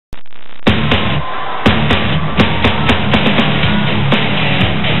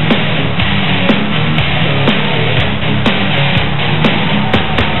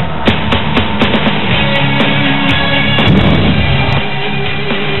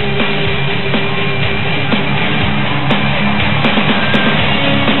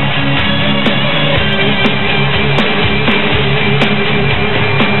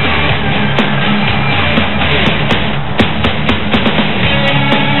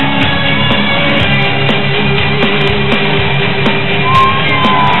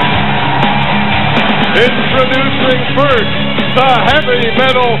Introducing first, the heavy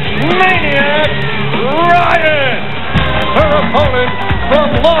metal maniac, Riot. Her opponent from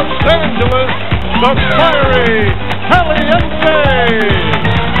Los Angeles, the fiery Caliente.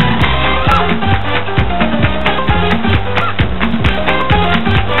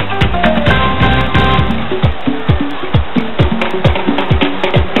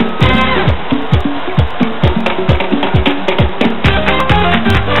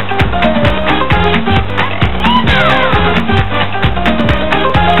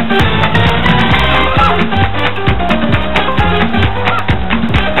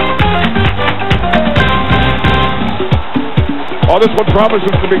 Oh, this one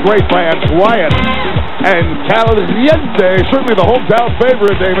promises to be great, fans. Riot and Caliente, certainly the hometown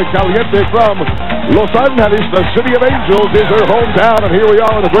favorite. David Caliente from Los Angeles, the City of Angels, is her hometown, and here we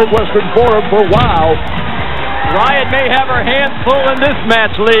are in the Great Western Forum for WOW. Riot may have her hands full in this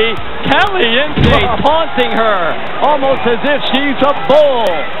match, Lee. Caliente taunting her, almost as if she's a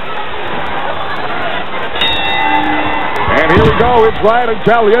bull. And here we go, it's Riot and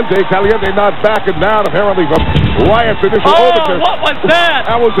Caliente. Caliente not backing down, apparently, from Riot's initial overture. What was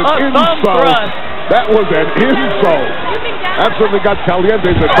that? That was an insult. That was an insult. That certainly got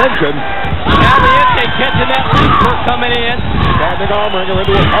Caliente's attention. Caliente catching that leap coming in. Standing arm wringer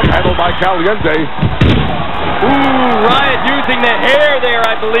into a pump handle by Caliente. Ooh, Riot using the hair there,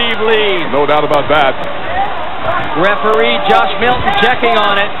 I believe, Lee. No doubt about that. Referee Josh Milton checking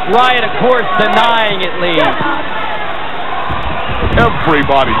on it. Riot, of course, denying it, Lee.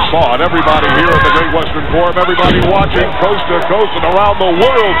 Everybody saw it. Everybody here at the Great Western Forum, everybody watching coast to coast and around the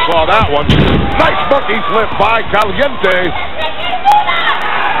world saw that one. Nice monkey flip by Caliente.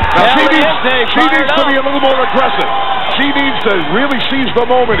 Now she needs to be a little more aggressive. She needs to really seize the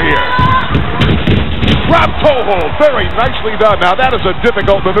moment here. Grab toe hold. Very nicely done. Now that is a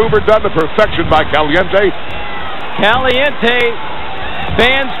difficult maneuver done to perfection by Caliente. Caliente,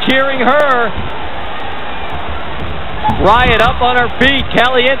 fans cheering her. Riot up on her feet.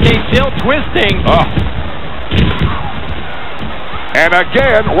 Caliente still twisting. And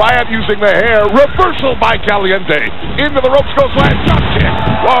again, Riot using the hair. Reversal by Caliente. Into the ropes goes Riot. Drop kick.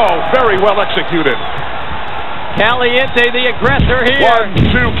 Whoa, very well executed. Caliente, the aggressor here.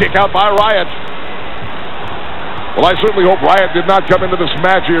 1-2 kick out by Riot. Well, I certainly hope Riot did not come into this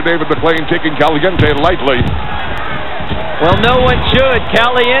match here, David McLean, taking Caliente lightly. Well, no one should.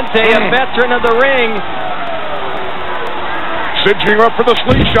 Caliente, a veteran of the ring. Cinching up for the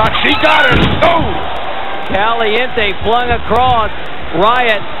slingshot. She got it. Oh! Caliente flung across.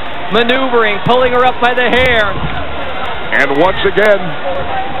 Riot maneuvering, pulling her up by the hair. And once again,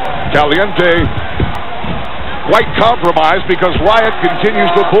 Caliente quite compromised because Riot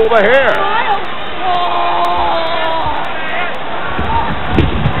continues to pull the hair.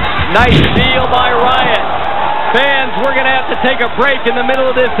 Nice deal by Riot. Fans, we're going to have to take a break in the middle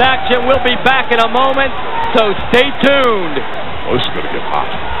of this action. We'll be back in a moment, so stay tuned. Oh, this is going to get hot.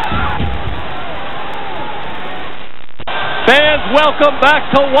 Fans, welcome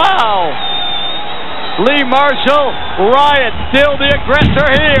back to WOW. Lee Marshall, Riot still the aggressor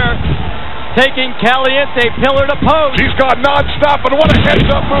here. Taking Caliente pillar to post. She's gone non-stop, and what a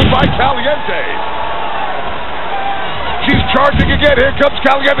heads-up move by Caliente. She's charging again. Here comes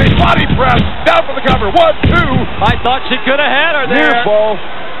Caliente. Body press. Down for the cover. 1-2. I thought she could have had her there. Near fall.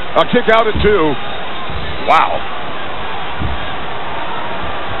 A kick out at 2. Wow.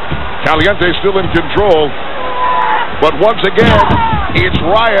 Caliente still in control. But once again, it's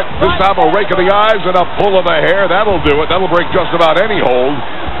Riot. This time a rake of the eyes and a pull of the hair. That'll do it. That'll break just about any hold.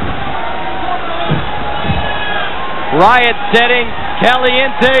 Riot setting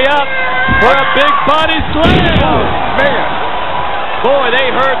Caliente up for a big body slam. Oh, man. Boy,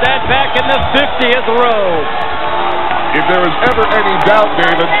 they heard that back in the 50th row. If there is ever any doubt,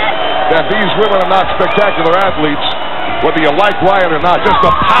 David, that these women are not spectacular athletes, whether you like Riot or not, just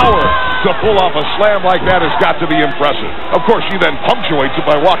the power to pull off a slam like that has got to be impressive. Of course, she then punctuates it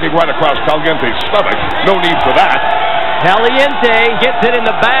by walking right across Caliente's stomach. No need for that. Caliente gets it in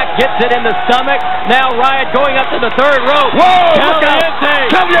the back, gets it in the stomach. Now Riot going up to the third rope. Whoa! Caliente!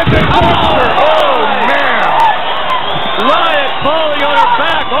 Caliente! Oh, man! Riot falling on her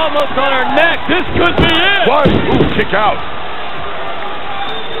back, almost on her neck. This could be it. Ooh, kick out.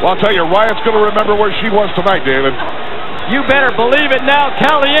 Well, I'll tell you, Riot's going to remember where she was tonight, David. You better believe it now.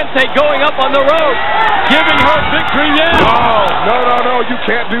 Caliente going up on the rope, giving her victory yet. No, you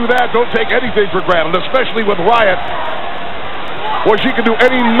can't do that. Don't take anything for granted, especially with Riot. Boy, she can do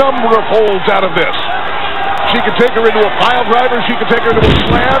any number of holds out of this. She can take her into a pile driver, she can take her into a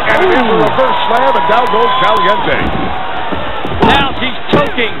slam, and it is a reverse slam, and down goes Caliente. Now she's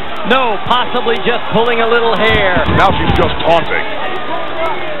choking. No, possibly just pulling a little hair. Now she's just taunting.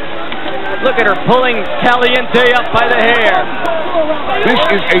 Look at her pulling Caliente up by the hair. This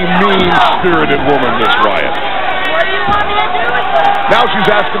is a mean-spirited woman, this Riot. What do you want me to do with her? Now she's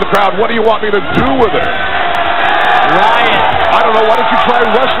asking the crowd, what do you want me to do with her? Riot. I don't know, why don't you try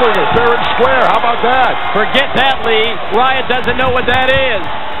wrestling her fair and square? How about that? Forget that, Lee. Riot doesn't know what that is.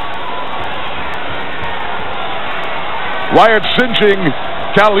 Riot cinching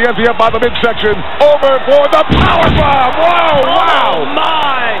Caliente up by the midsection. Over for the powerbomb. Wow, wow. Oh,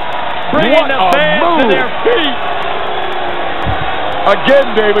 my. Bringing What the a fans to move. their feet. Again,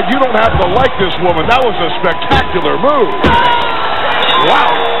 David, you don't have to like this woman. That was a spectacular move.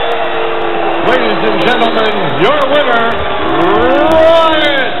 Wow. Ladies and gentlemen, your winner,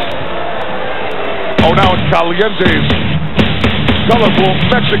 Riot. Oh, now it's Caliente's colorful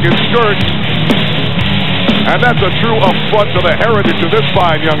Mexican skirt. And that's a true affront to the heritage of this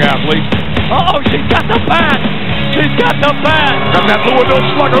fine young athlete. Oh, she's got the bat. She's got the bat. And that Louisville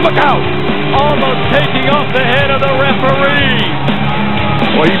slugger, look out. Almost taking off the head of the referee.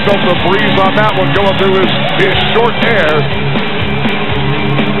 Well, he felt the breeze on that one going through his short hair.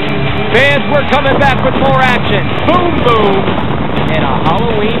 Fans, we're coming back with more action. Boom, boom. And a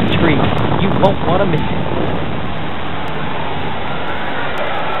Halloween treat. You won't want to miss it.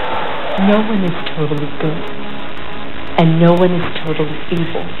 No one is totally good, and no one is totally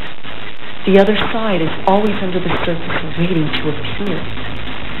evil. The other side is always under the surface waiting to appear.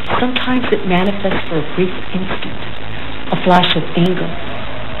 Sometimes it manifests for a brief instant, a flash of anger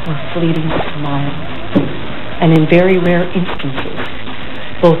or a fleeting smile. And in very rare instances,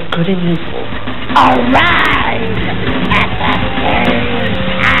 both good and evil arise!